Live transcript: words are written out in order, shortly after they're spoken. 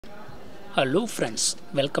Hello friends,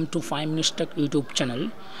 welcome to 5 Minutes Tech YouTube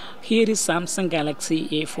channel. Here is Samsung Galaxy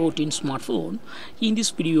A14 smartphone. In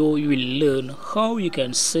this video you will learn how you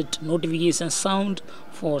can set notification sound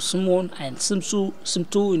for SIM1 and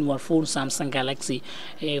SIM2 in your phone Samsung Galaxy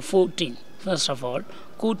A14. First of all,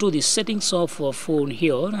 go to the settings of your phone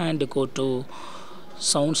here and go to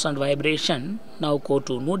sounds and vibration. Now go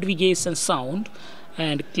to notification sound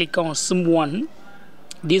and click on SIM1.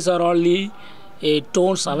 These are all the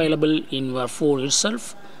tones available in your phone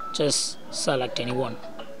itself. Just select any one.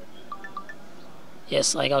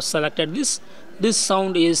 Yes, I have selected this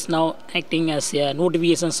sound is now acting as a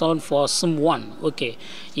notification sound for SIM1. Okay,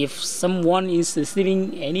 if SIM1 is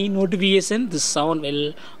receiving any notification, this sound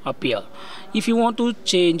will appear. If you want to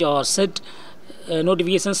change or set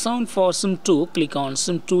notification sound for SIM2, click on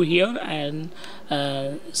SIM2 here and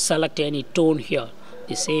select any tone here.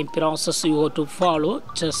 The same process you have to follow.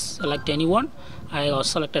 Just select any one. I have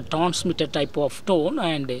selected transmitter type of tone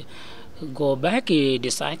and go back. It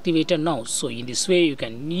is activated now. So in this way you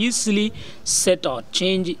can easily set or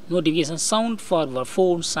change notification sound for your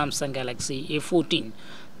phone Samsung Galaxy A14.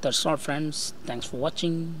 That's all friends. Thanks for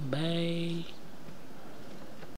watching. Bye.